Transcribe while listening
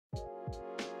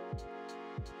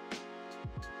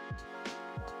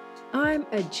I'm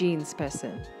a jeans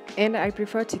person and I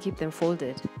prefer to keep them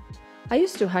folded. I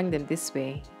used to hang them this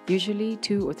way, usually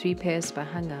 2 or 3 pairs per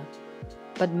hanger.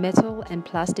 But metal and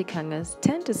plastic hangers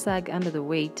tend to sag under the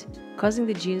weight, causing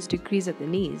the jeans to crease at the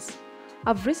knees.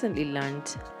 I've recently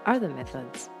learned other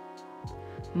methods.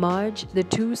 Merge the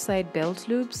 2 side belt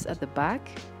loops at the back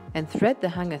and thread the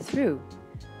hanger through.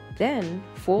 Then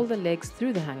fold the legs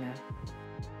through the hanger.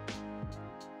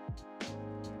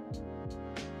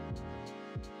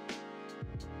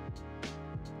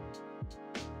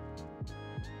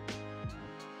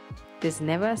 There's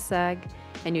never a sag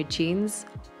and your jeans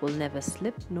will never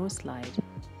slip nor slide.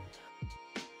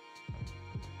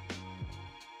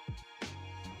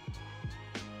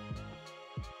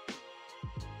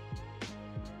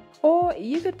 Or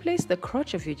you could place the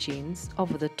crotch of your jeans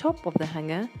over the top of the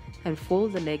hanger and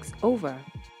fold the legs over,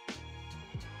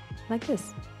 like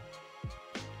this.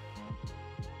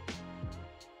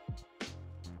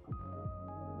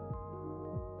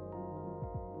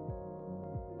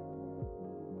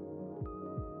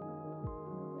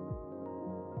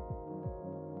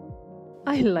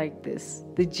 I like this.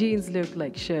 The jeans look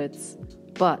like shirts.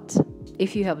 But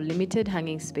if you have limited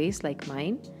hanging space like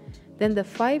mine, then the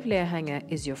 5-layer hanger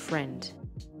is your friend.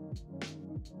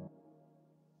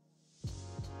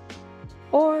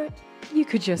 Or you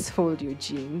could just fold your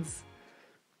jeans.